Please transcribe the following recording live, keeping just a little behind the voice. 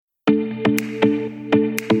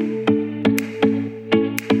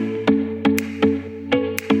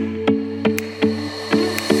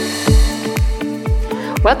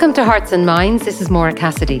Welcome to Hearts and Minds. This is Maura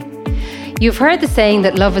Cassidy. You've heard the saying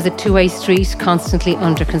that love is a two-way street constantly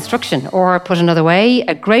under construction. Or put another way,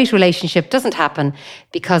 a great relationship doesn't happen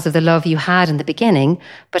because of the love you had in the beginning,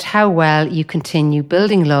 but how well you continue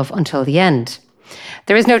building love until the end.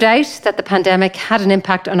 There is no doubt that the pandemic had an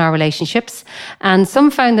impact on our relationships, and some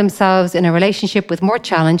found themselves in a relationship with more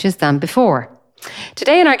challenges than before.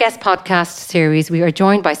 Today in our guest podcast series, we are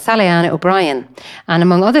joined by Sally-Ann O'Brien. And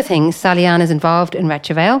among other things, Sally-Ann is involved in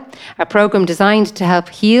Retrovail, a programme designed to help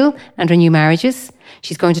heal and renew marriages.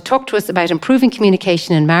 She's going to talk to us about improving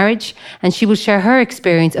communication in marriage, and she will share her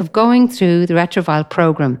experience of going through the Retrovail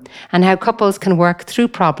programme and how couples can work through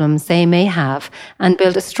problems they may have and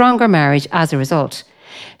build a stronger marriage as a result.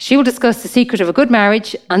 She will discuss the secret of a good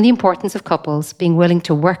marriage and the importance of couples being willing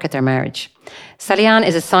to work at their marriage. Sally-Ann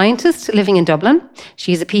is a scientist living in Dublin.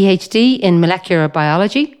 She has a PhD in molecular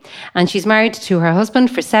biology, and she's married to her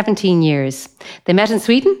husband for 17 years. They met in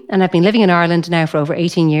Sweden and have been living in Ireland now for over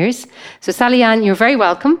 18 years. So Sally-Ann, you're very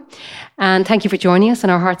welcome, and thank you for joining us on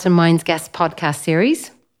our Hearts and Minds guest podcast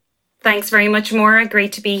series. Thanks very much, Maura.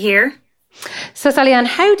 Great to be here. So Sally-Ann,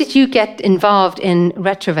 how did you get involved in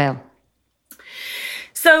Retrovail?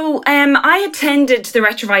 So I attended the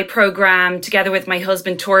Retrovail programme together with my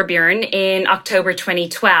husband Torbjörn in October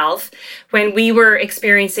 2012 when we were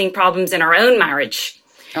experiencing problems in our own marriage.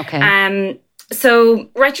 Okay. So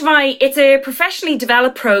Retrovail, it's a professionally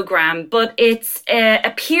developed programme, but it's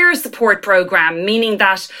a peer support programme, meaning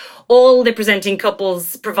that all the presenting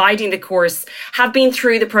couples providing the course have been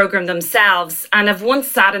through the programme themselves and have once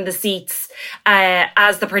sat in the seats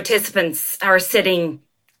as the participants are sitting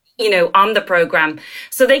on the programme,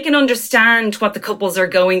 so they can understand what the couples are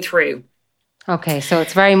going through. Okay, so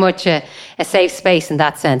it's very much a safe space in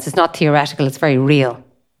that sense. It's not theoretical, it's very real.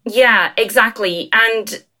 Yeah, exactly.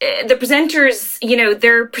 And the presenters,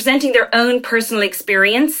 they're presenting their own personal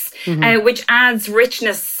experience, which adds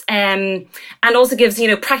richness and also gives,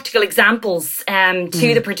 practical examples to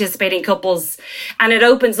the participating couples. And it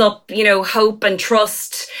opens up, hope and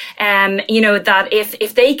trust, that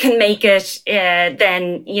if they can make it,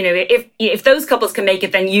 then, if those couples can make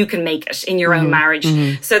it, then you can make it in your own marriage.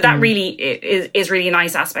 So that really is really a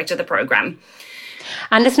nice aspect of the programme.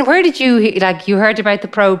 And listen, where did you heard about the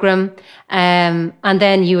programme and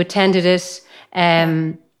then you attended it?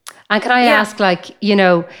 And can I ask,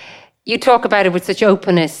 you talk about it with such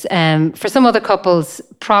openness. For some other couples,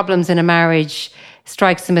 problems in a marriage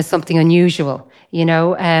strikes them as something unusual,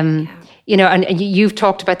 and you've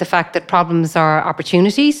talked about the fact that problems are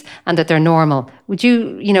opportunities and that they're normal. Would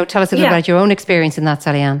you, tell us a little about your own experience in that,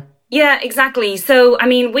 Sally-Ann? Yeah, exactly. So,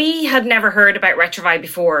 we had never heard about Retrovail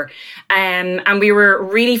before, and we were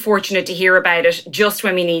really fortunate to hear about it just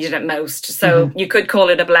when we needed it most. So you could call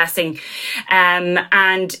it a blessing.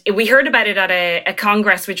 And we heard about it at a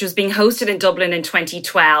congress which was being hosted in Dublin in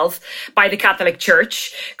 2012 by the Catholic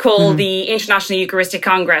Church called the International Eucharistic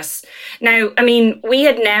Congress. Now, we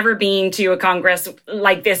had never been to a congress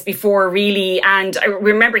like this before, really. And I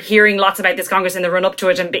remember hearing lots about this congress in the run up to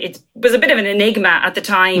it. And it was a bit of an enigma at the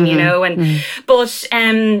time, but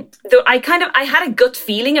I had a gut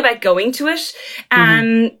feeling about going to it,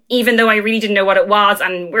 even though I really didn't know what it was.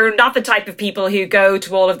 And we're not the type of people who go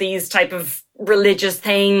to all of these type of religious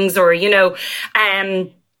things or,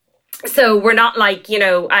 so we're not like,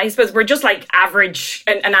 I suppose we're just like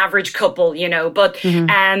an average couple, but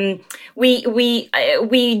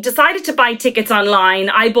we decided to buy tickets online.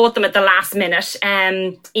 I bought them at the last minute,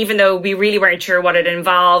 even though we really weren't sure what it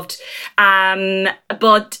involved.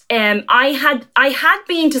 But I had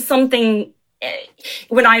been to something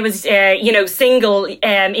when I was, single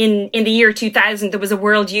in the year 2000. There was a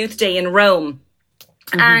World Youth Day in Rome.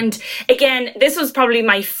 And again, this was probably it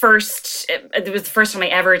was the first time I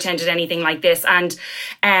ever attended anything like this. And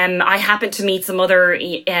I happened to meet some other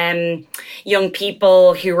young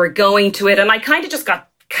people who were going to it. And I kind of just got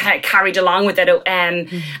carried along with it.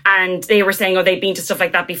 And they were saying, they'd been to stuff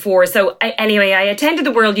like that before. So anyway, I attended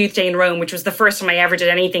the World Youth Day in Rome, which was the first time I ever did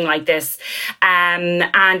anything like this. And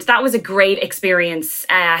that was a great experience,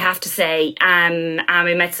 I have to say. And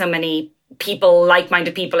we met so many people,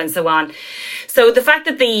 like-minded people and so on. So the fact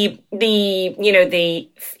that it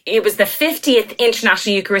was the 50th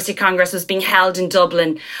International Eucharistic Congress was being held in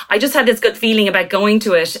Dublin, I just had this good feeling about going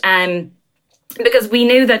to it. Because we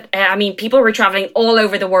knew that, people were traveling all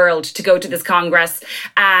over the world to go to this Congress,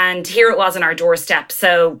 and here it was on our doorstep.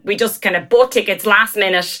 So we just kind of bought tickets last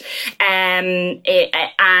minute, and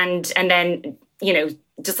then,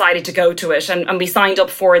 decided to go to it. And we signed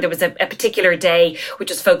up for, there was a particular day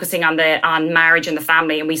which was focusing on marriage and the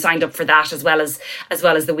family, and we signed up for that as well as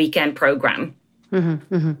the weekend programme.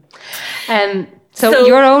 So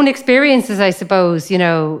your own experiences, I suppose, you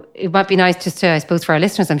know, it might be nice just to, I suppose, for our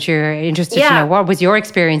listeners, I'm sure you're interested to know what was your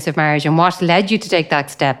experience of marriage and what led you to take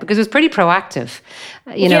that step, because it was pretty proactive,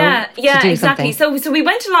 you know. Yeah, exactly. So we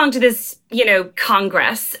went along to this, you know,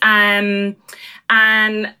 Congress, but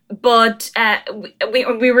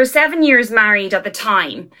we were 7 years married at the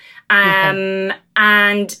time. And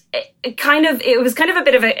it was kind of a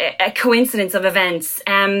bit of a coincidence of events.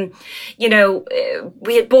 You know,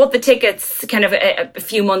 we had bought the tickets kind of a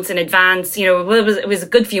few months in advance. You know, it was a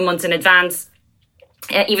good few months in advance.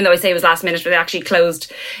 Even though I say it was last minute, but they actually closed,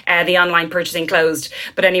 the online purchasing closed.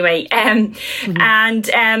 But anyway,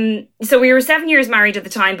 so we were 7 years married at the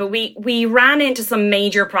time, but we ran into some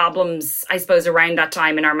major problems, I suppose, around that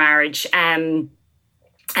time in our marriage.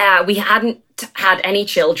 We hadn't had any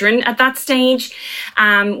children at that stage,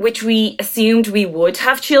 which we assumed we would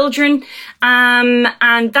have children.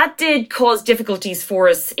 And that did cause difficulties for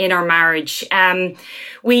us in our marriage.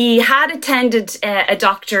 We had attended a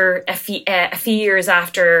doctor a few years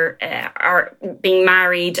after our being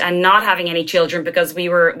married and not having any children, because we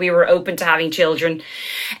were open to having children.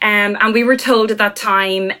 And we were told at that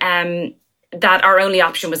time that our only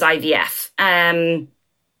option was IVF.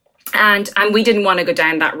 And we didn't want to go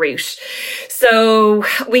down that route. So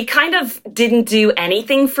we kind of didn't do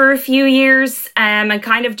anything for a few years, and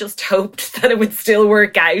kind of just hoped that it would still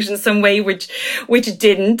work out in some way, which it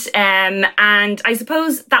didn't. And I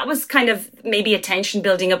suppose that was kind of maybe a tension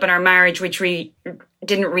building up in our marriage, which we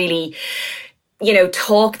didn't really, you know,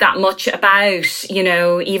 talk that much about, you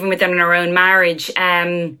know, even within our own marriage.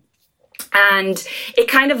 And it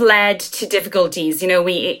kind of led to difficulties. You know,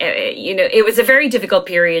 it was a very difficult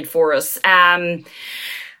period for us. And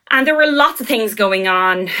there were lots of things going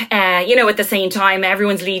on, you know, at the same time.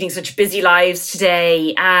 Everyone's leading such busy lives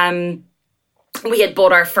today. We had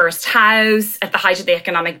bought our first house at the height of the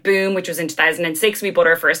economic boom, which was in 2006. We bought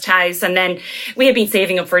our first house, and then we had been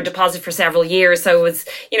saving up for a deposit for several years. So it was,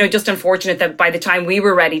 you know, just unfortunate that by the time we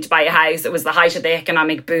were ready to buy a house, it was the height of the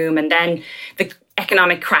economic boom. And then the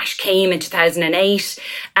economic crash came in 2008,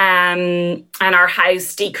 and our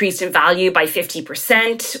house decreased in value by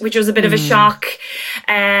 50%, which was a bit of a shock.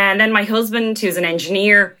 And then my husband, who's an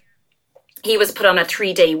engineer, he was put on a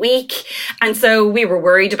 3-day week. And so we were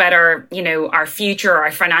worried about our, you know, our future,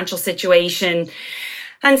 our financial situation.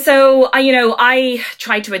 And so, I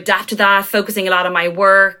tried to adapt to that, focusing a lot on my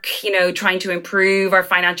work, you know, trying to improve our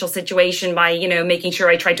financial situation by, you know, making sure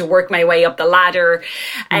I tried to work my way up the ladder.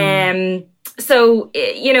 So,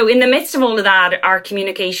 you know, in the midst of all of that, our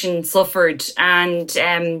communication suffered, and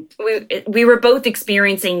we were both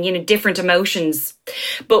experiencing, you know, different emotions,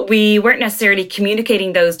 but we weren't necessarily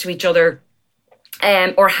communicating those to each other,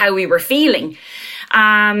 or how we were feeling.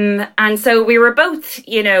 And so we were both,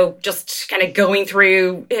 you know, just kind of going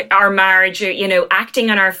through our marriage, you know,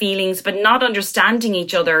 acting on our feelings, but not understanding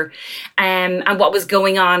each other, and what was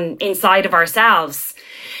going on inside of ourselves.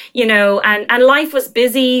 You know, and life was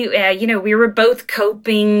busy. You know, we were both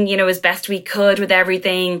coping, you know, as best we could with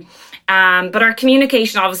everything. But our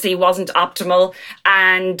communication obviously wasn't optimal,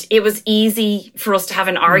 and it was easy for us to have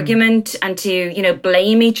an argument and to, you know,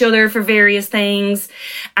 blame each other for various things.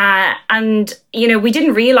 And, you know, we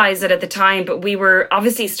didn't realize it at the time, but we were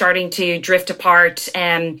obviously starting to drift apart,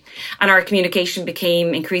 and our communication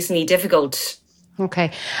became increasingly difficult.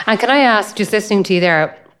 Okay. And can I ask, just listening to you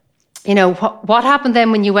there, you know, what happened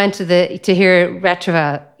then when you went to hear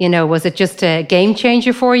Retrova? You know, was it just a game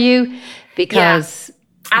changer for you? Because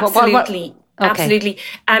absolutely. Okay. Absolutely.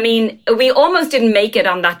 I mean, we almost didn't make it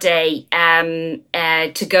on that day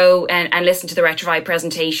to go and listen to the Retrova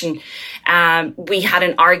presentation. We had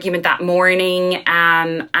an argument that morning,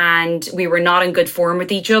 and we were not in good form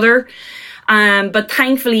with each other. But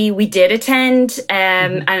thankfully we did attend,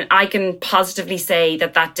 and I can positively say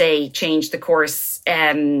that day changed the course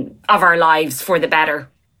of our lives for the better.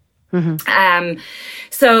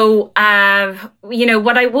 So, you know,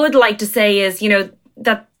 what I would like to say is, you know,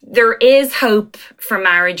 that there is hope for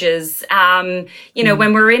marriages. You know,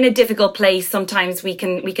 when we're in a difficult place, sometimes we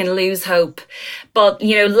can lose hope. But,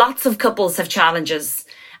 you know, lots of couples have challenges,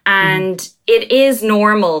 and it is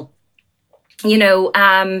normal, you know,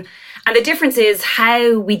 and the difference is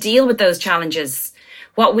how we deal with those challenges.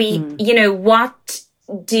 What we, you know, what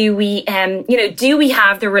do we, you know, do we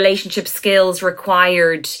have the relationship skills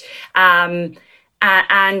required, and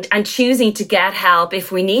choosing to get help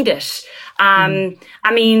if we need it? I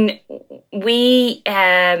mean, we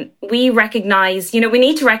recognize, you know, we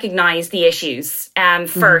need to recognize the issues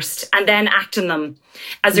first, and then act on them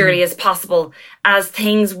as early as possible, as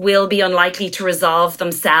things will be unlikely to resolve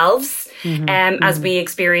themselves, as we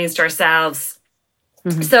experienced ourselves.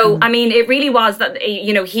 So, I mean, it really was that,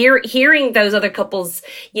 hearing those other couples,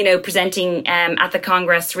 presenting at the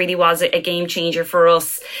Congress really was a game changer for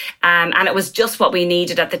us. And it was just what we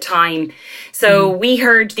needed at the time. So we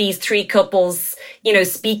heard these 3 couples,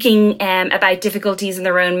 speaking about difficulties in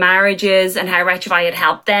their own marriages and how Retrofy had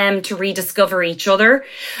helped them to rediscover each other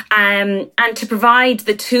and to provide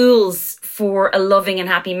the tools for a loving and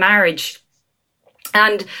happy marriage.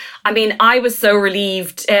 And I mean, I was so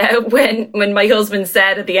relieved when my husband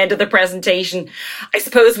said at the end of the presentation, I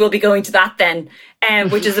suppose we'll be going to that then,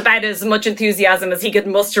 which is about as much enthusiasm as he could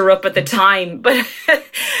muster up at the time. But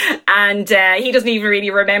and he doesn't even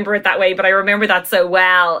really remember it that way, but I remember that so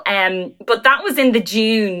well. But that was in the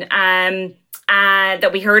June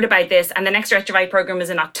that we heard about this, and the next Retrofy program is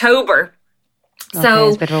in October. Okay,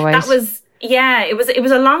 so that was it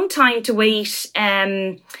was a long time to wait.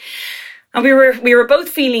 And we were both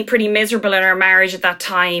feeling pretty miserable in our marriage at that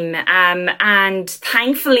time. And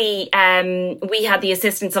thankfully, we had the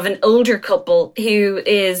assistance of an older couple who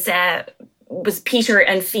was Peter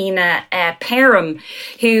and Fina Perham,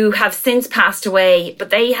 who have since passed away.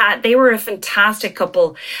 But they were a fantastic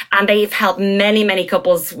couple, and they've helped many, many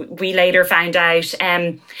couples, we later found out.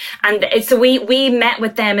 And so we met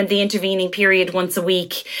with them in the intervening period once a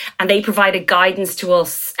week, and they provided guidance to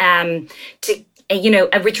us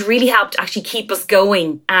which really helped actually keep us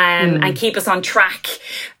going and keep us on track.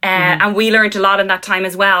 And we learned a lot in that time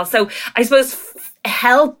as well. So I suppose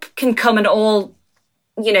help can come in all,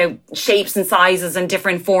 shapes and sizes and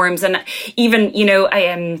different forms. And even,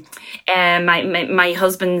 my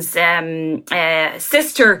husband's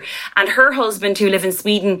sister and her husband who live in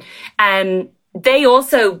Sweden, they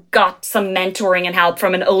also got some mentoring and help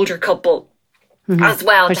from an older couple. As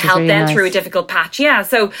well, which to help really them through a difficult patch. Yeah,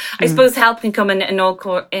 so I suppose help can come in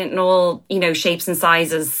all shapes and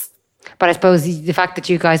sizes. But I suppose the fact that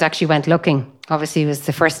you guys actually went looking obviously was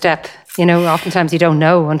the first step. Oftentimes you don't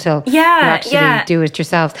know until you actually do it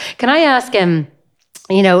yourselves. Can I ask,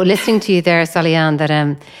 listening to you there, Sally-Ann,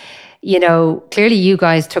 that clearly you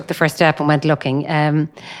guys took the first step and went looking.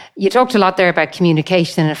 You talked a lot there about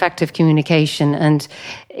communication and effective communication. And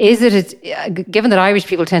is it, given that Irish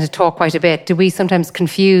people tend to talk quite a bit, do we sometimes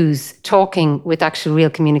confuse talking with actual real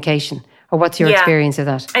communication? Or what's your experience of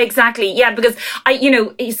that? Exactly. Yeah, because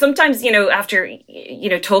sometimes, after,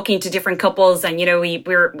 talking to different couples and,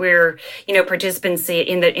 we're participants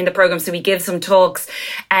in the program. So we give some talks,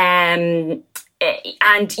 and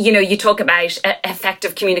you talk about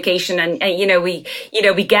effective communication, and we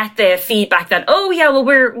get the feedback that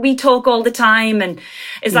we talk all the time, and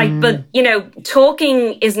it's like, but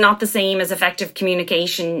talking is not the same as effective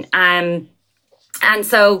communication. And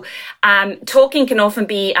so talking can often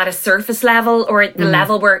be at a surface level or at the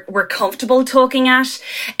level we're comfortable talking at.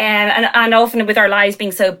 And often with our lives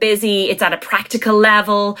being so busy, it's at a practical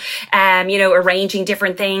level, arranging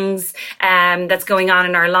different things that's going on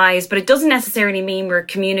in our lives. But it doesn't necessarily mean we're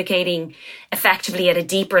communicating effectively at a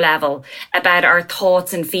deeper level about our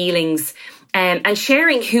thoughts and feelings. And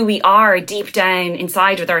sharing who we are deep down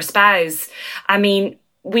inside with our spouse. I mean,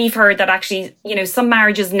 we've heard that actually, some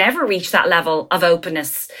marriages never reach that level of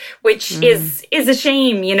openness, which is a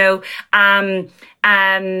shame, and,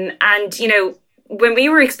 when we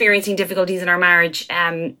were experiencing difficulties in our marriage,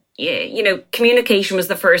 communication was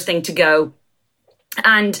the first thing to go.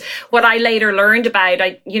 And what I later learned about,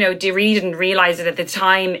 didn't realize it at the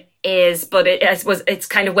time, it's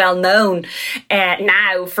kind of well known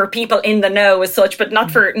now for people in the know as such, but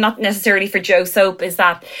not necessarily for Joe Soap, is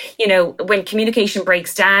that, when communication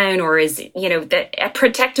breaks down or is, a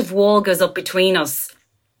protective wall goes up between us.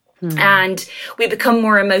 And we become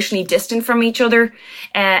more emotionally distant from each other.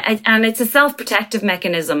 And it's a self-protective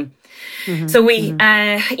mechanism. So we,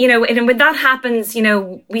 and when that happens,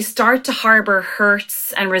 we start to harbor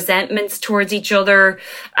hurts and resentments towards each other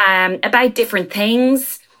about different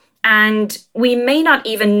things. And we may not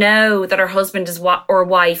even know that our husband or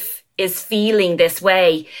wife is feeling this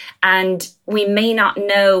way. And we may not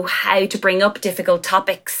know how to bring up difficult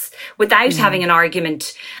topics without having an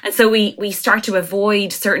argument. And so we start to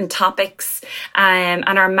avoid certain topics, and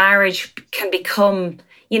our marriage can become,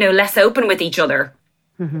 less open with each other.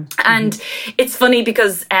 And it's funny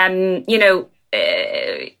because,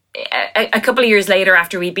 a couple of years later,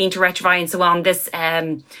 after we'd been to Retrofy and so on, this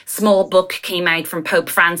small book came out from Pope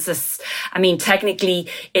Francis. I mean, technically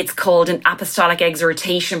it's called an apostolic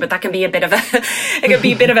exhortation, but that can be a bit of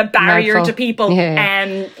a barrier to people.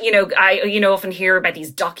 Yeah. I often hear about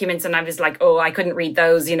these documents and I was like, oh, I couldn't read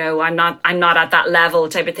those, I'm not at that level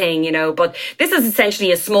type of thing, but this is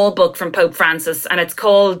essentially a small book from Pope Francis, and it's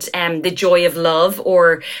called The Joy of Love,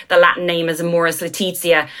 or the Latin name is Amoris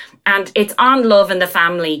Laetitia. And it's on love and the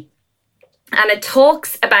family. And it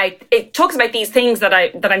talks about these things that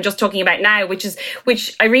I'm just talking about now,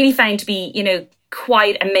 which I really found to be,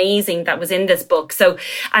 quite amazing that was in this book. So,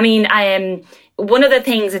 I mean, one of the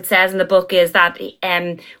things it says in the book is that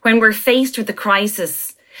when we're faced with a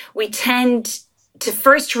crisis, we tend to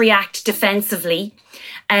first react defensively,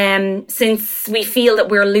 since we feel that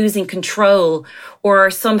we're losing control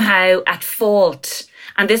or somehow at fault.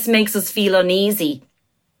 And this makes us feel uneasy.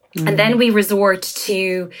 And then we resort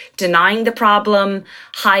to denying the problem,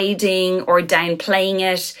 hiding or downplaying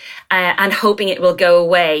it, and hoping it will go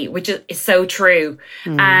away, which is so true.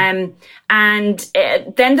 And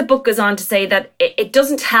then the book goes on to say that it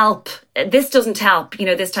doesn't help. This doesn't help,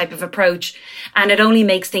 this type of approach. And it only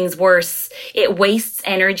makes things worse. It wastes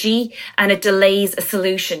energy and it delays a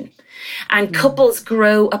solution. And couples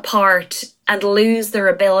grow apart and lose their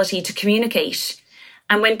ability to communicate.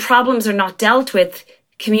 And when problems are not dealt with,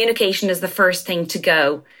 communication is the first thing to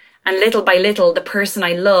go. And little by little, the person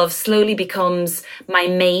I love slowly becomes my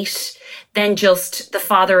mate, then just the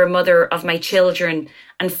father or mother of my children,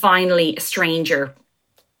 and finally a stranger.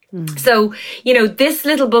 So, this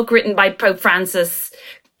little book written by Pope Francis,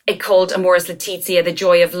 it called Amoris Laetitia, The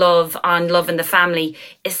Joy of Love, on love and the family,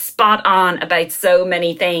 is spot on about so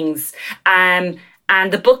many things. And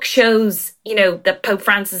the book shows, that Pope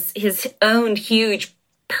Francis, his own huge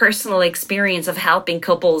personal experience of helping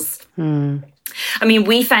couples. I mean,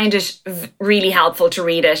 we found it really helpful to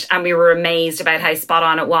read it, and we were amazed about how spot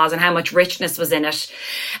on it was and how much richness was in it.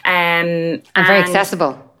 And very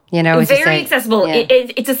accessible, Very accessible. Yeah.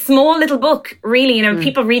 It's a small little book, really.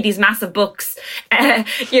 People read these massive books.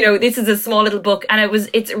 This is a small little book, and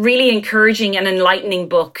it's really encouraging and enlightening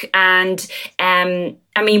book. And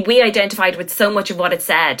we identified with so much of what it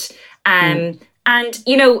said. And,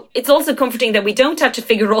 it's also comforting that we don't have to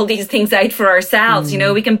figure all these things out for ourselves.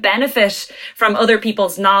 We can benefit from other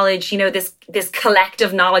people's knowledge, this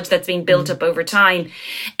collective knowledge that's been built up over time.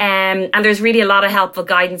 And there's really a lot of helpful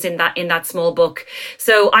guidance in that small book.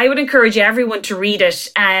 So I would encourage everyone to read it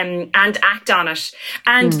and act on it.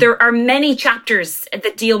 And there are many chapters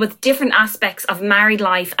that deal with different aspects of married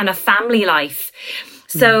life and a family life.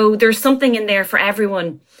 So there's something in there for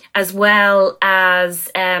everyone, as well as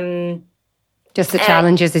just the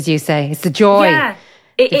challenges, as you say. It's the joy. Yeah.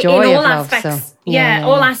 The joy in all of aspects. Love, so,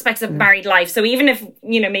 all aspects of married life. So even if,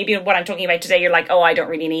 maybe what I'm talking about today, you're like, oh, I don't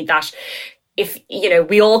really need that. If,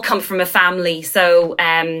 we all come from a family. So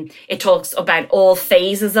it talks about all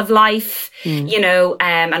phases of life,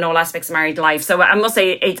 and all aspects of married life. So I must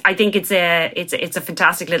say, I think it's a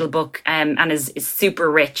fantastic little book, and is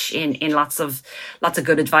super rich in lots of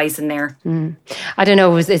good advice in there. I don't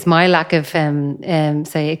know, it's my lack of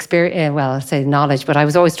say experience, say knowledge, but I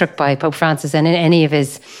was always struck by Pope Francis, and in any of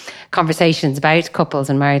his conversations about couples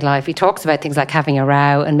and married life, he talks about things like having a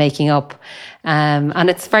row and making up. And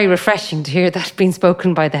it's very refreshing to hear that being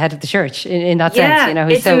spoken by the head of the church in that sense.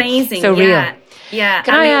 He's it's amazing. So real. Yeah.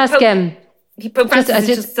 Can I ask Pope Francis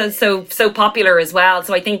is just so popular as well.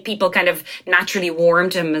 So I think people kind of naturally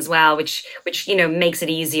warmed him as well, which makes it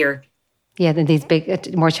easier. Yeah, than these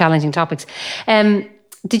big, more challenging topics.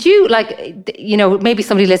 Did you maybe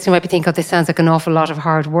somebody listening might be thinking, oh, this sounds like an awful lot of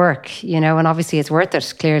hard work, and obviously it's worth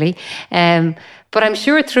it, clearly. But I'm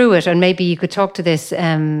sure through it, and maybe you could talk to this,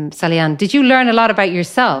 Sally-Ann, did you learn a lot about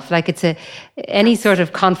yourself? Like any sort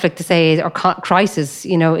of conflict to say, or crisis,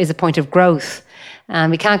 is a point of growth.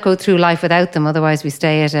 And we can't go through life without them. Otherwise we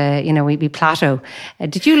stay at we plateau.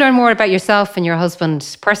 Did you learn more about yourself and your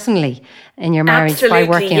husband personally in your marriage by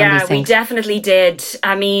working on these things? Yeah, we definitely did.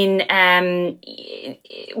 I mean,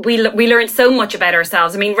 we learned so much about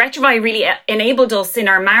ourselves. I mean, Retrofy really enabled us in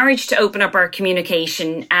our marriage to open up our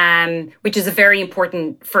communication, which is a very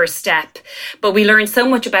important first step. But we learned so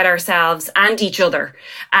much about ourselves and each other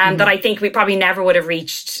that I think we probably never would have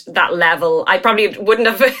reached that level. I probably wouldn't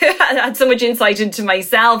have had so much insight into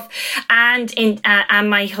myself and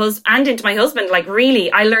my husband and into my husband. Like,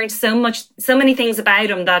 really, I learned so many things about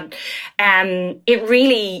him that it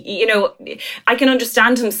really, I can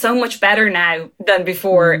understand him so much better now than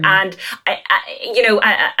before. And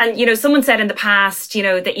someone said in the past,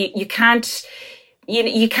 that you can't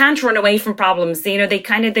you can't run away from problems. You know,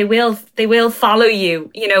 they will follow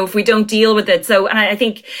you, you know, if we don't deal with it. So, and I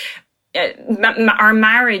think our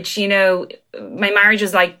marriage, you know, my marriage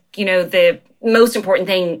is like, you know, the most important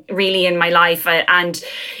thing really in my life. And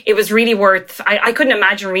it was really I couldn't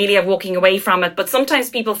imagine really of walking away from it. But sometimes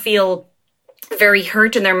people feel very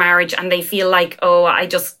hurt in their marriage and they feel like, oh, I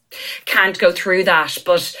just can't go through that.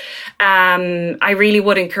 But I really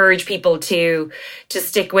would encourage people to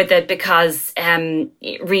stick with it, because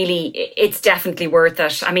really it's definitely worth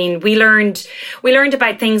it. I mean, we learned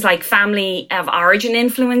about things like family of origin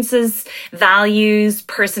influences, values,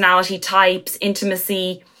 personality types,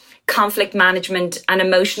 intimacy, conflict management, and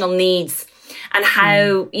emotional needs, and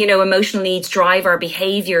how, you know, emotional needs drive our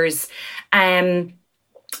behaviors. And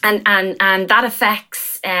that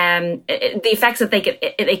affects the effects that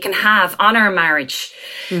they can have on our marriage.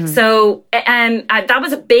 So that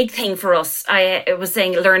was a big thing for us. I was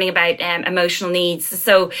saying, learning about emotional needs.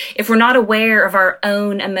 So if we're not aware of our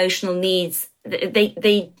own emotional needs,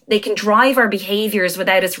 they can drive our behaviors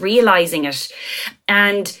without us realizing it.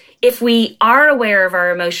 And if we are aware of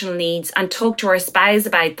our emotional needs and talk to our spouse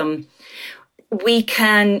about them, we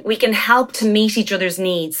can help to meet each other's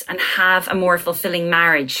needs and have a more fulfilling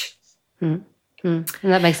marriage. And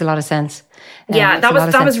that makes a lot of sense. Yeah,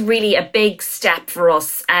 that was really a big step for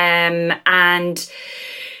us. And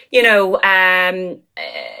you know,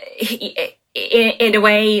 in a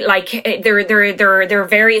way, like there are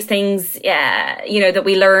various things, you know, that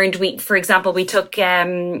we learned. For example, we took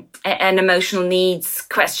an emotional needs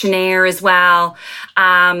questionnaire as well,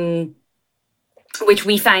 which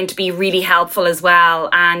we found to be really helpful as well.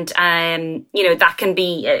 And, you know, that can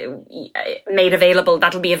be made available.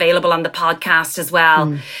 That'll be available on the podcast as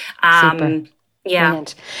well. Super. Yeah.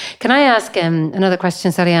 Brilliant. Can I ask another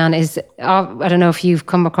question, Sally-Ann? I don't know if you've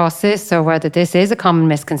come across this or whether this is a common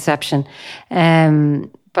misconception,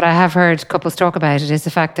 but I have heard couples talk about it, is the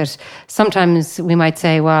fact that sometimes we might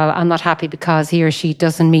say, well, I'm not happy because he or she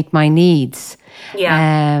doesn't meet my needs.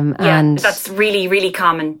 And that's really, really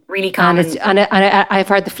common. Really common. And I've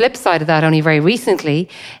heard the flip side of that only very recently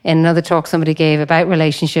in another talk somebody gave about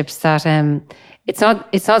relationships, that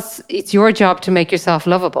it's your job to make yourself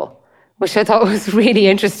lovable, which I thought was really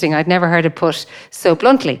interesting. I'd never heard it put so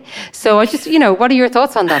bluntly. So I just, you know, what are your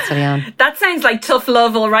thoughts on that, Sally-Ann? That sounds like tough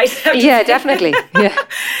love, all right. Yeah, definitely. Yeah.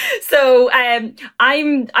 So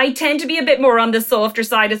I tend to be a bit more on the softer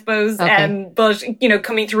side, I suppose. Okay. But you know,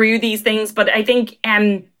 coming through these things, but I think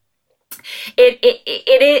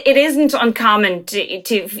it isn't uncommon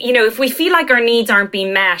to you know, if we feel like our needs aren't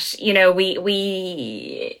being met, you know,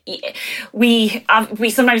 we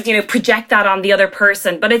sometimes, you know, project that on the other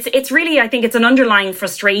person, but it's really, I think it's an underlying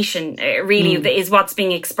frustration really is what's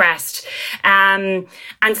being expressed. And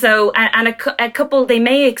so a couple, they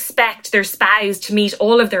may expect their spouse to meet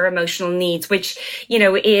all of their emotional needs, which, you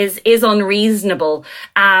know, is unreasonable.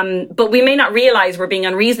 But we may not realize we're being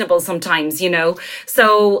unreasonable sometimes, you know.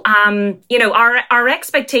 So you know, our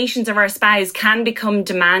expectations of our spouse can become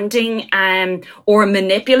demanding or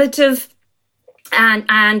manipulative.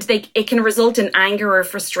 And it can result in anger or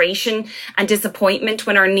frustration and disappointment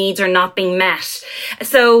when our needs are not being met.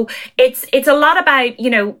 So it's a lot about, you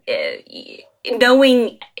know,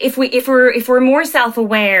 knowing if we're more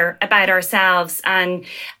self-aware about ourselves and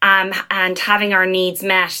having our needs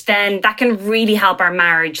met, then that can really help our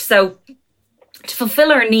marriage. So to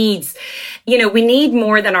fulfill our needs, you know, we need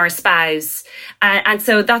more than our spouse. And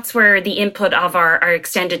so that's where the input of our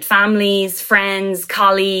extended families, friends,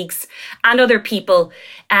 colleagues, and other people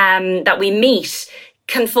that we meet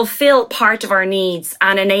can fulfill part of our needs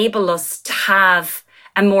and enable us to have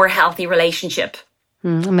a more healthy relationship.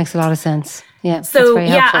 That makes a lot of sense. Yeah. So,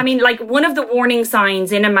 yeah, I mean, like, one of the warning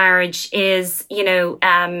signs in a marriage is, you know,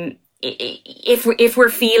 if we're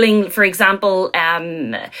feeling, for example,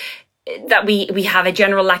 that we have a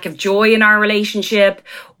general lack of joy in our relationship,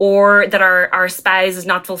 or that our spouse is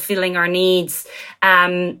not fulfilling our needs,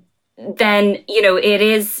 then, you know, it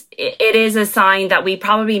is a sign that we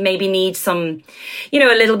probably maybe need some, you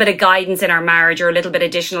know, a little bit of guidance in our marriage or a little bit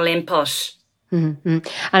additional input. Mm-hmm.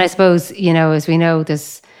 And I suppose, you know, as we know,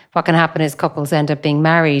 what can happen is couples end up being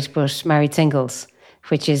married, but married singles,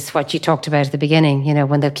 which is what you talked about at the beginning. You know,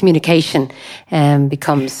 when the communication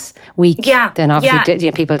becomes weak, then obviously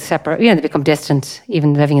you know, people separate, you know, they become distant,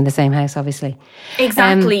 even living in the same house, obviously.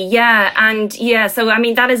 Exactly, And so I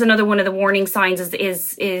mean, that is another one of the warning signs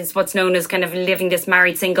is what's known as kind of living this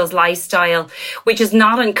married singles lifestyle, which is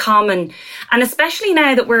not uncommon. And especially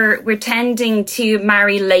now that we're tending to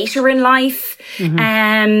marry later in life.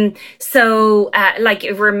 Mm-hmm.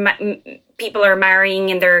 people are marrying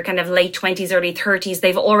in their kind of late 20s, early 30s,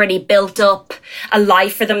 they've already built up a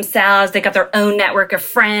life for themselves. They got their own network of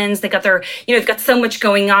friends. They got their, they've got so much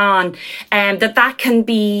going on, that can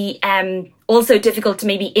be, also difficult to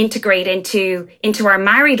maybe integrate into our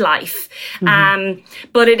married life.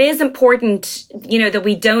 But it is important, that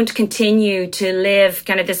we don't continue to live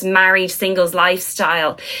kind of this married singles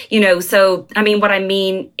lifestyle, so, I mean, what I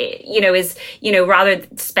mean, is, rather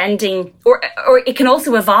spending, or it can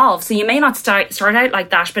also evolve. So you may not start out like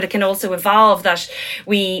that, but it can also evolve that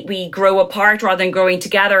we grow apart rather than growing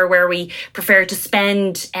together, where we prefer to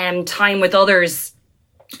spend time with others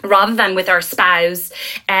rather than with our spouse,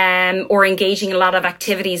 or engaging in a lot of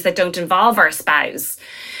activities that don't involve our spouse.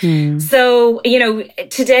 So,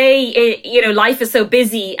 today, life is so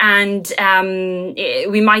busy, and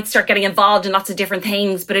we might start getting involved in lots of different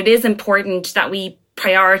things, but it is important that we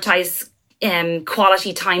prioritize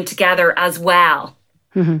quality time together as well.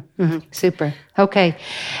 Super. Okay.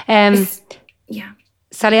 Yeah.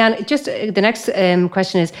 Sally-Ann, just the next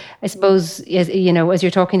question is, I suppose, as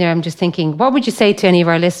you're talking there, I'm just thinking, what would you say to any of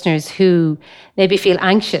our listeners who maybe feel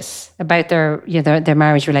anxious about their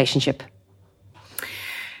marriage relationship?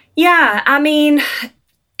 Yeah, I mean,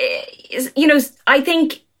 I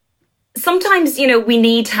think sometimes, we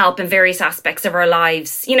need help in various aspects of our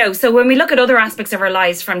lives, so when we look at other aspects of our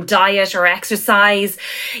lives, from diet or exercise,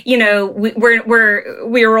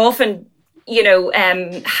 we're often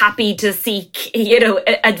happy to seek,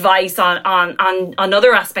 advice on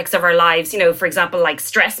other aspects of our lives, for example, like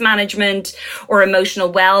stress management or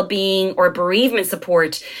emotional well-being or bereavement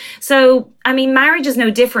support. So, I mean, marriage is no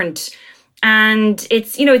different. And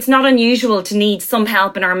it's not unusual to need some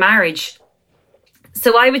help in our marriage.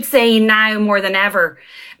 So I would say now more than ever,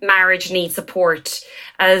 marriage needs support,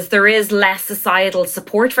 as there is less societal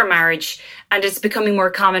support for marriage, and it's becoming more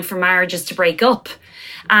common for marriages to break up.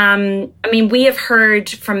 I mean, we have heard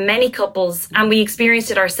from many couples, and we experienced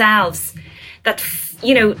it ourselves, that,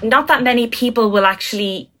 not that many people will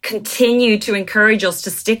actually continue to encourage us to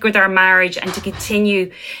stick with our marriage and to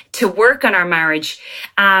continue to work on our marriage,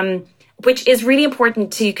 which is really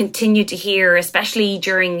important to continue to hear, especially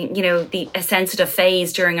during, a sensitive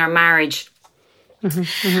phase during our marriage.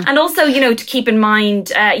 And also, to keep in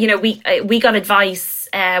mind, we got advice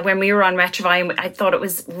when we were on Retrovine. I thought it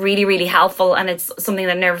was really, really helpful, and it's something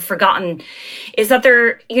that I've never forgotten, is that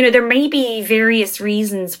there may be various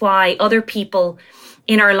reasons why other people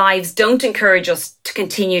in our lives don't encourage us to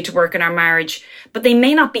continue to work on our marriage, but they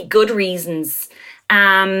may not be good reasons.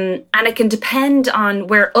 And it can depend on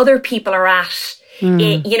where other people are at,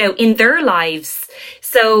 in their lives.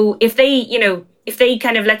 So if they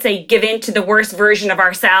kind of, let's say, give in to the worst version of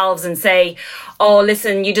ourselves and say, oh,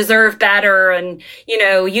 listen, you deserve better, and,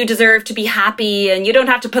 you deserve to be happy, and you don't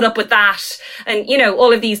have to put up with that, and,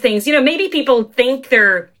 all of these things, maybe people think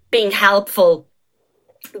they're being helpful,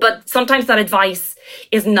 but sometimes that advice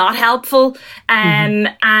is not helpful.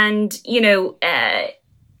 And,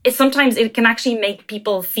 sometimes it can actually make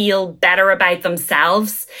people feel better about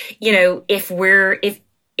themselves,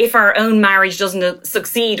 if our own marriage doesn't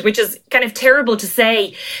succeed, which is kind of terrible to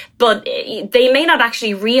say, but they may not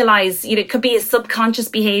actually realize, it could be a subconscious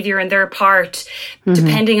behavior in their part,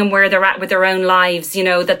 depending on where they're at with their own lives,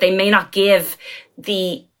 that they may not give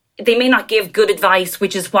good advice,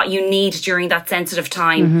 which is what you need during that sensitive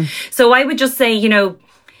time. So I would just say,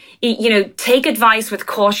 take advice with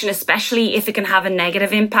caution, especially if it can have a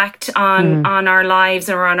negative impact on our lives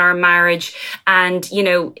or on our marriage. And,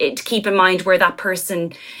 to keep in mind where that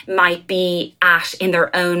person might be at in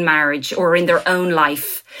their own marriage or in their own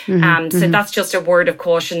life. So that's just a word of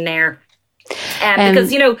caution there.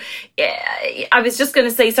 Because, I was just going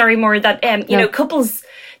to say, sorry, Maura, that, couples,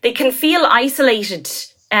 they can feel isolated,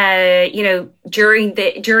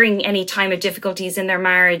 during any time of difficulties in their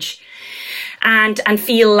marriage. And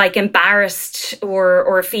feel like embarrassed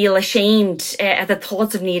or feel ashamed at the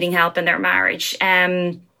thoughts of needing help in their marriage.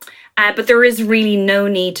 But there is really no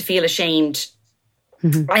need to feel ashamed.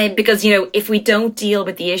 Because, if we don't deal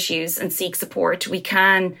with the issues and seek support, we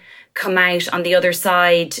can come out on the other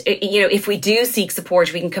side. If we do seek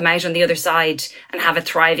support, we can come out on the other side and have a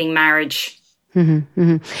thriving marriage.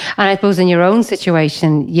 And I suppose in your own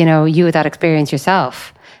situation, you had that experience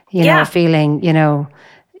yourself, feeling,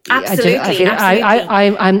 Absolutely.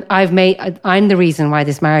 I'm the reason why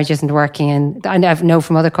this marriage isn't working, and I know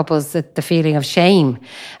from other couples that the feeling of shame,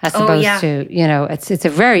 as opposed to, it's a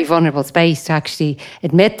very vulnerable space to actually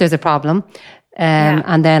admit there's a problem,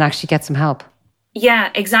 and then actually get some help. Yeah,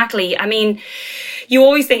 exactly. I mean, you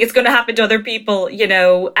always think it's going to happen to other people,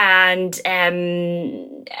 and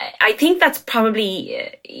I think that's probably,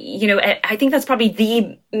 I think that's probably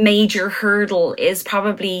the major hurdle is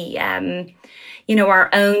probably, our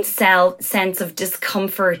own sense of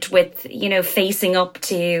discomfort with, facing up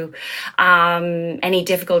to any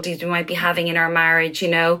difficulties we might be having in our marriage,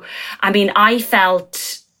 I mean, I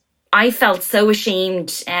felt so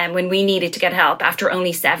ashamed when we needed to get help after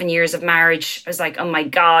only 7 years of marriage. I was like, oh my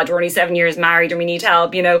God, we're only 7 years married and we need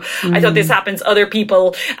help. I thought this happens to other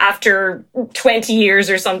people after 20 years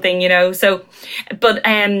or something, so, but,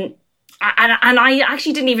 and I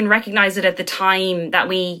actually didn't even recognize it at the time that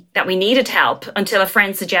we needed help until a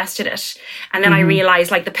friend suggested it. And then I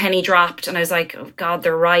realized like the penny dropped and I was like, oh God,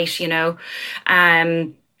 they're right,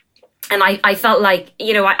 and I felt like,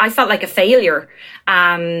 I felt like a failure.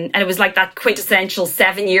 And it was like that quintessential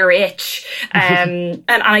 7-year itch. And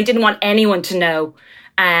I didn't want anyone to know.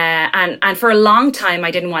 And for a long time,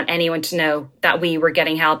 I didn't want anyone to know that we were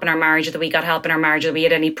getting help in our marriage, or that we got help in our marriage, or that we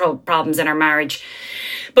had any problems in our marriage.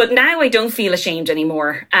 But now I don't feel ashamed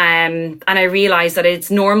anymore. And I realize that it's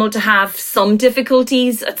normal to have some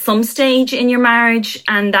difficulties at some stage in your marriage,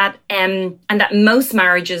 and that most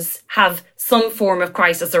marriages have some form of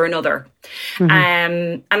crisis or another.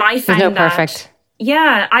 And I find that perfect.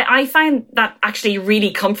 Yeah, I find that actually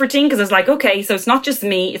really comforting, because it's like, okay, so it's not just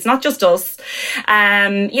me, it's not just us.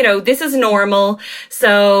 This is normal.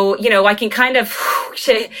 So, I can kind of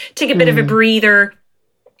take a bit of a breather.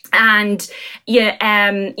 And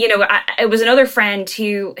it was another friend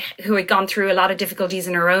who had gone through a lot of difficulties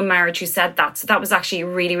in her own marriage who said that. So that was actually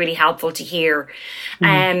really, really helpful to hear.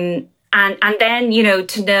 And then,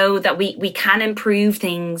 to know that we can improve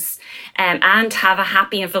things and have a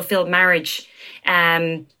happy and fulfilled marriage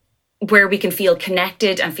where we can feel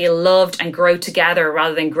connected and feel loved and grow together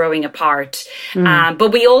rather than growing apart.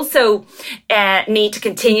 But we also need to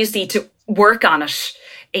continuously to work on it.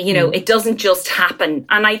 It doesn't just happen.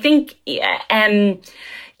 And I think,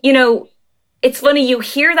 it's funny, you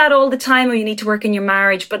hear that all the time, or you need to work on your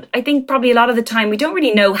marriage. But I think probably a lot of the time we don't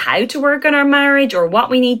really know how to work on our marriage or what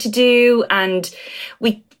we need to do. And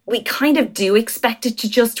we kind of do expect it to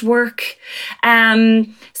just work.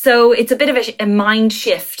 So it's a bit of a mind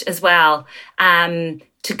shift as well.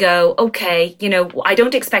 To go, okay, I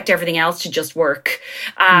don't expect everything else to just work.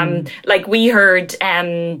 Like we heard,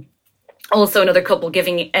 also another couple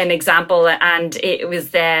giving an example, and it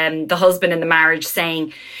was the husband in the marriage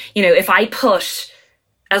saying, if I put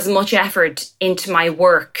as much effort into my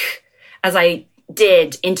work as I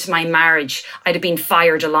did into my marriage, I'd have been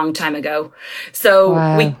fired a long time ago. So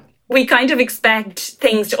wow. We kind of expect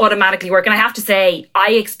things to automatically work. And I have to say,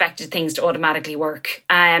 I expected things to automatically work.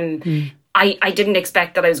 I didn't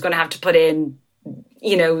expect that I was going to have to put in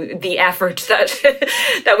the effort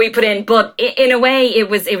that we put in, but in a way it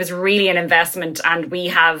was really an investment, and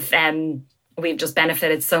we've just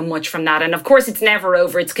benefited so much from that. And of course it's never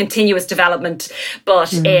over, it's continuous development,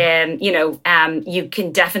 but you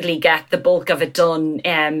can definitely get the bulk of it done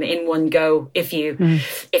in one go if you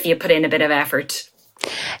put in a bit of effort.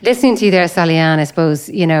 Listening to you there, Sally-Anne, I suppose,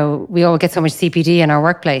 we all get so much CPD in our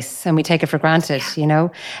workplace and we take it for granted,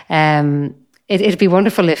 It'd be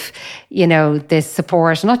wonderful if, this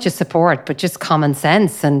support, not just support, but just common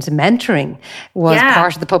sense and mentoring was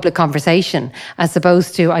part of the public conversation, as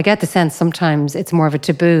opposed to, I get the sense sometimes it's more of a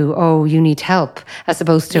taboo, oh, you need help, as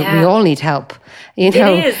opposed to we all need help, It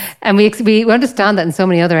is. And we understand that in so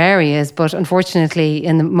many other areas, but unfortunately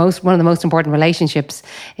in one of the most important relationships,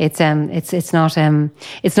 it's not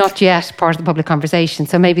yet part of the public conversation.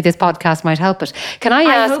 So maybe this podcast might help it. Can I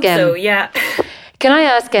ask? I hope so, yeah. Can I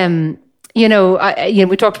ask,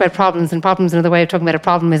 we talked about problems, and problems, another way of talking about a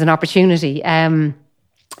problem is an opportunity.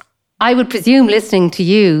 I would presume, listening to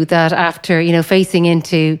you, that after, facing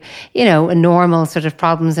into, a normal sort of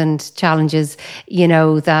problems and challenges,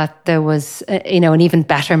 that there was, an even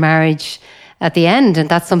better marriage at the end. And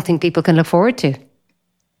that's something people can look forward to.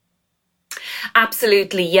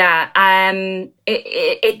 Absolutely, yeah.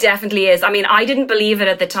 It definitely is. I mean, I didn't believe it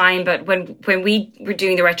at the time, but when we were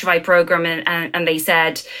doing the Retrofy program and they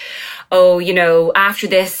said, oh, after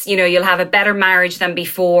this, you'll have a better marriage than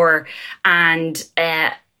before. And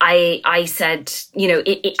I said,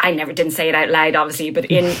 I never didn't say it out loud, obviously, but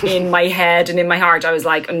in my head and in my heart, I was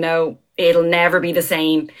like, no, it'll never be the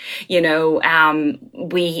same.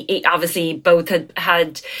 We obviously both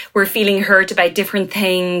were feeling hurt about different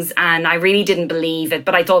things, and I really didn't believe it.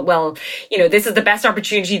 But I thought, well, this is the best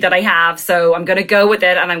opportunity that I have, so I'm going to go with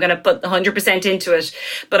it, and I'm going to put 100% into it.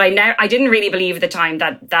 But I didn't really believe at the time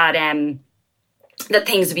that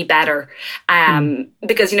things would be better.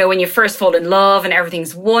 Because, when you first fall in love and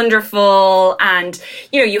everything's wonderful, and,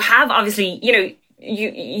 you have obviously,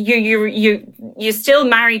 you're still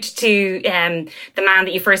married to the man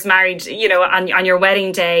that you first married, on your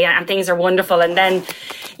wedding day, and things are wonderful. And then,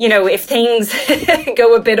 if things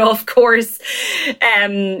go a bit off course,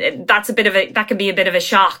 that can be a bit of a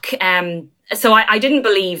shock. So I didn't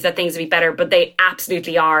believe that things would be better, but they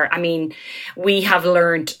absolutely are. I mean, we have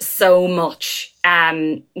learned so much.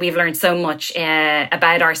 We've learned so much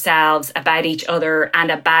about ourselves, about each other,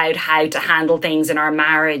 and about how to handle things in our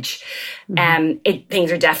marriage.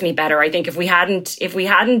 Things are definitely better. I think if we hadn't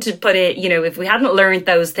put it, if we hadn't learned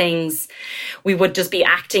those things, we would just be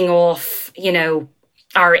acting off,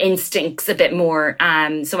 our instincts a bit more.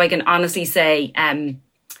 So I can honestly say,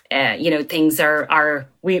 things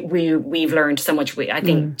we've learned so much. I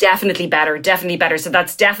think definitely better. So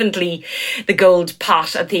that's definitely the gold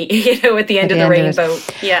pot at the end of the rainbow.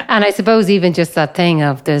 Yeah. And I suppose even just that thing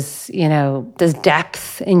of there's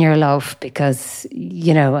depth in your love, because,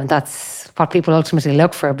 and that's what people ultimately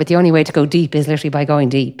look for. But the only way to go deep is literally by going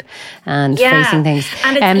deep and facing things.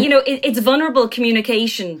 And it's, it's vulnerable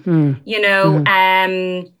communication,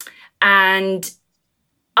 and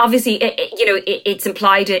obviously, it's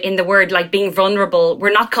implied in the word, like being vulnerable.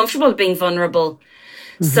 We're not comfortable being vulnerable.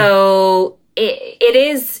 So it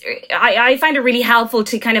is, I find it really helpful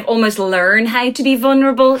to kind of almost learn how to be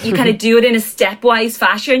vulnerable. You kind of do it in a stepwise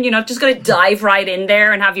fashion. You're not just going to dive right in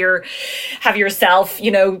there and have yourself,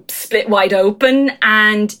 split wide open.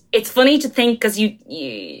 And it's funny to think, because you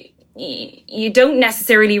don't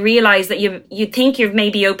necessarily realize that you think you've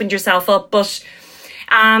maybe opened yourself up, but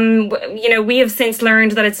we have since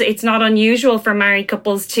learned that it's not unusual for married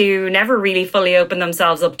couples to never really fully open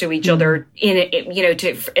themselves up to each other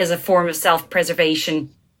as a form of self-preservation.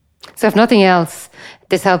 So if nothing else,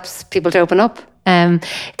 this helps people to open up. Can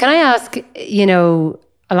I ask,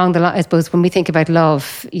 along the line, I suppose when we think about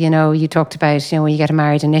love, you talked about, when you get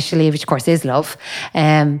married initially, which of course is love.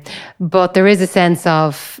 But there is a sense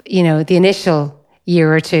of, the initial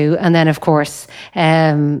year or two, and then of course,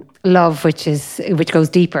 love, which goes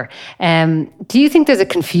deeper. Do you think there's a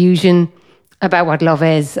confusion about what love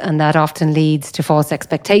is, and that often leads to false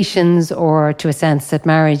expectations, or to a sense that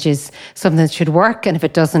marriage is something that should work, and if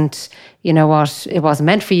it doesn't, it wasn't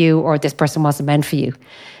meant for you, or this person wasn't meant for you?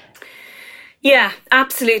 Yeah,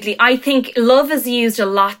 absolutely. I think love is used a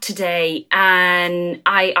lot today, and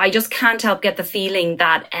I just can't help get the feeling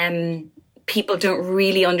that people don't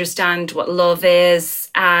really understand what love is.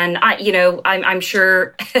 And I'm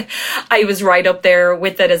sure I was right up there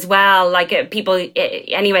with it as well. Like people,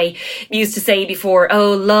 anyway, used to say before,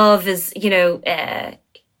 oh, love is,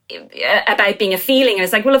 about being a feeling. And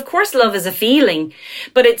it's like, well, of course love is a feeling,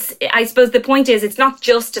 but I suppose the point is, it's not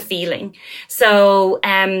just a feeling. So,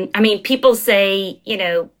 people say,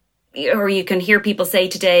 or you can hear people say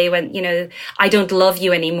today when, I don't love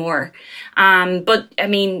you anymore. But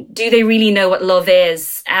do they really know what love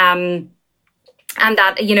is? And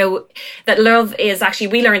that, that love is actually,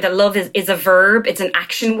 we learned that love is a verb. It's an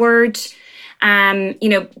action word.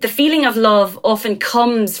 The feeling of love often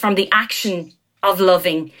comes from the action of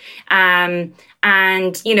loving.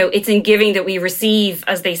 It's in giving that we receive,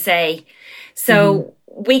 as they say. So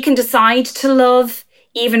we can decide to love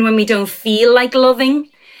even when we don't feel like loving.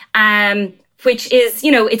 Which is,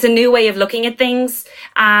 it's a new way of looking at things.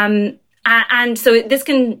 And so it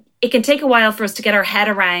can take a while for us to get our head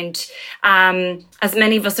around, as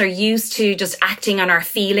many of us are used to just acting on our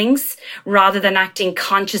feelings rather than acting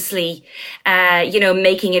consciously,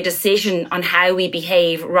 making a decision on how we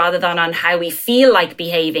behave rather than on how we feel like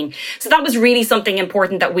behaving. So that was really something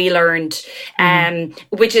important that we learned,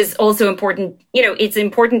 which is also important. It's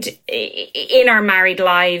important in our married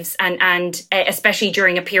lives and especially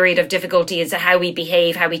during a period of difficulty, is how we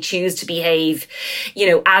behave, how we choose to behave,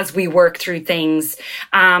 as we work through things.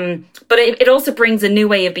 But it also brings a new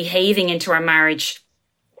way of behaving into our marriage.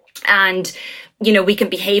 And, we can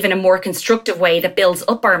behave in a more constructive way that builds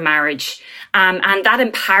up our marriage. And that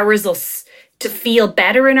empowers us to feel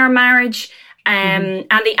better in our marriage. And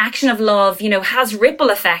the action of love, has ripple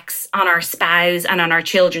effects on our spouse and on our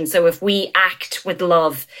children. So if we act with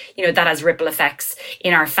love, that has ripple effects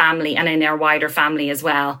in our family and in our wider family as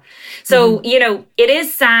well. So, it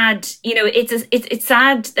is sad, it's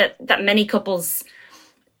sad that many couples,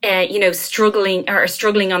 struggling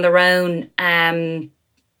on their own,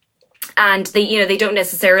 and they don't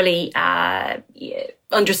necessarily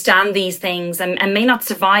understand these things and may not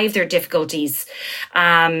survive their difficulties.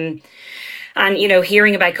 And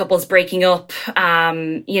hearing about couples breaking up,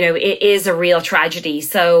 it is a real tragedy.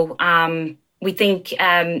 So we think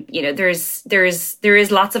there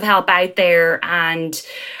is lots of help out there, and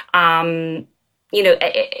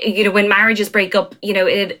when marriages break up,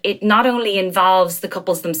 it not only involves the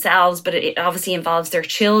couples themselves, but it obviously involves their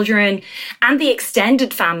children and the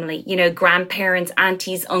extended family, grandparents,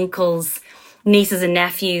 aunties, uncles, nieces and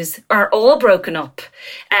nephews are all broken up,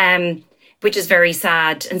 which is very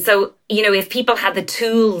sad. And so, if people had the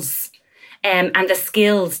tools and the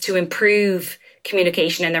skills to improve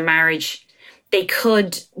communication in their marriage, they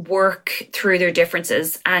could work through their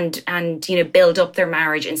differences and build up their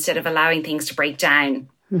marriage instead of allowing things to break down.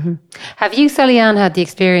 Mm-hmm. Have you, Sally-Anne, had the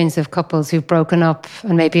experience of couples who've broken up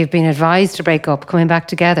and maybe have been advised to break up, coming back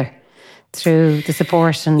together through the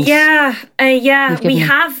support? And we have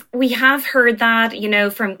heard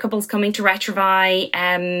that, from couples coming to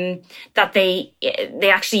Retrouvaille, that they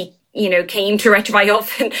actually, came to Retrouvaille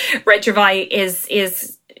often. Retrouvaille is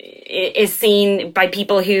seen by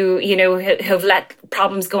people who, have let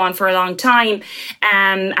problems go on for a long time.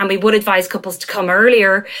 And we would advise couples to come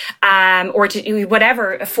earlier, or to do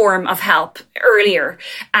whatever form of help earlier.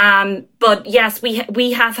 But yes,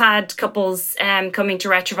 we have had couples, coming to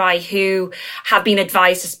Retrouvaille who have been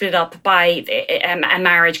advised to split up by a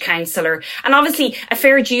marriage counsellor. And obviously a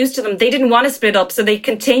fair dues to them. They didn't want to split up, so they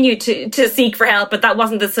continued to seek for help, but that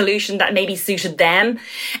wasn't the solution that maybe suited them.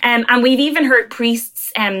 And we've even heard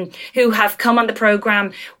priests who have come on the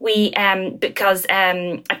program. Because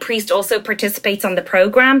a priest also participates on the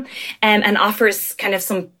program and offers kind of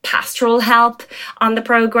some pastoral help on the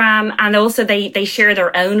program, and also they share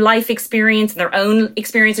their own life experience and their own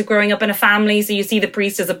experience of growing up in a family. So you see the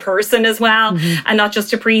priest as a person as well, and not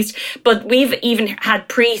just a priest. But we've even had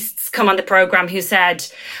priests come on the program who said,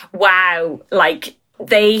 "Wow, like."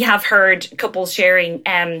 They have heard couples sharing,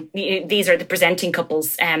 these are the presenting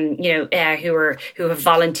couples, who have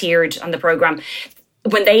volunteered on the program.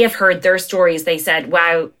 When they have heard their stories, they said,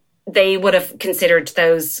 wow, they would have considered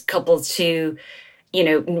those couples to,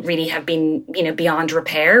 really have been, beyond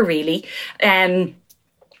repair, really. And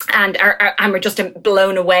we're just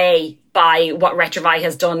blown away by what Retrouvaille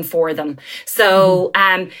has done for them. So,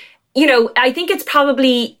 I think it's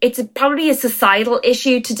probably a societal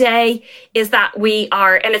issue today, is that we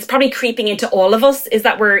are, and it's probably creeping into all of us, is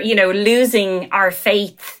that we're, losing our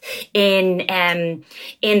faith in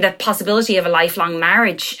the possibility of a lifelong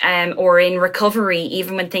marriage, or in recovery,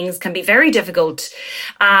 even when things can be very difficult.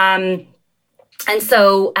 And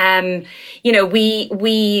so,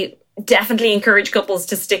 we definitely encourage couples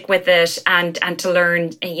to stick with it and to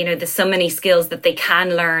learn, there's so many skills that they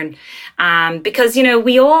can learn. Because,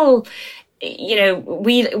 we all,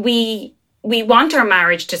 we want our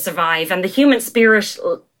marriage to survive, and the human spirit,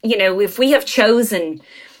 if we have chosen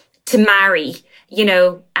to marry,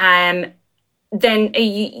 then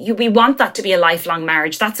we want that to be a lifelong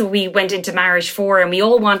marriage. That's what we went into marriage for. And we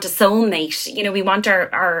all want a soulmate. We want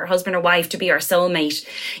our husband or wife to be our soulmate.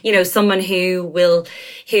 Someone who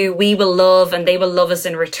we will love and they will love us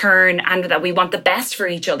in return, and that we want the best for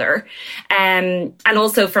each other. And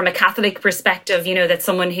also from a Catholic perspective, that's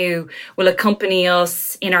someone who will accompany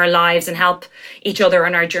us in our lives and help each other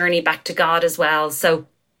on our journey back to God as well. So,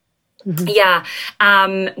 yeah,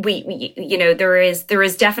 there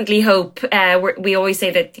is definitely hope. We always say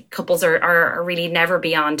that couples are really never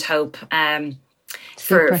beyond hope,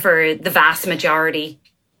 for the vast majority.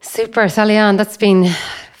 Super, Sally-Anne, that's been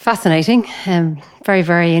fascinating, very,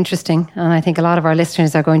 very interesting. And I think a lot of our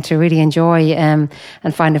listeners are going to really enjoy and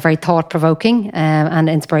find it very thought-provoking and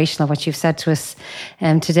inspirational, what you've said to us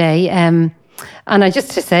today. And I just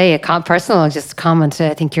to say a personal comment,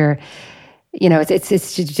 I think you're,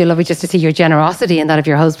 it's lovely just to see your generosity and that of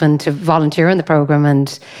your husband to volunteer in the program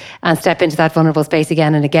and step into that vulnerable space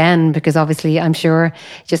again and again, because obviously I'm sure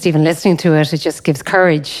just even listening to it just gives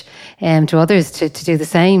courage to others to do the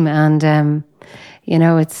same. And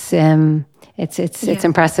it's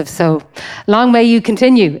impressive. So long may you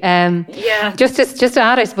continue. Just to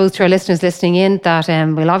add, I suppose, to our listeners listening in, that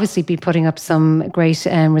we'll obviously be putting up some great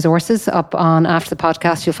resources up on after the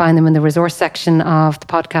podcast. You'll find them in the resource section of the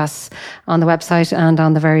podcasts on the website and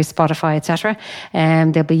on the various Spotify, etc.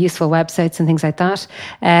 There'll be useful websites and things like that.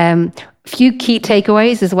 Few key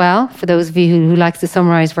takeaways as well for those of you who likes the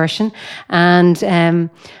summarized version, and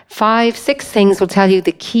 5-6 things will tell you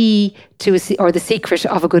the key to or the secret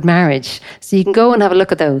of a good marriage. So you can go and have a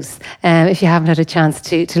look at those if you haven't had a chance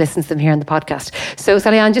to listen to them here on the podcast. So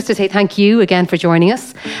Sally-Anne, just to say thank you again for joining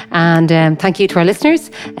us, and thank you to our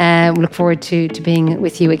listeners. We look forward to being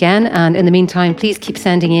with you again. And in the meantime, please keep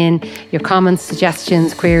sending in your comments,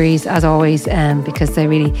 suggestions, queries, as always, because they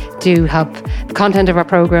really do help the content of our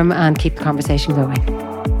program and keep the conversation going.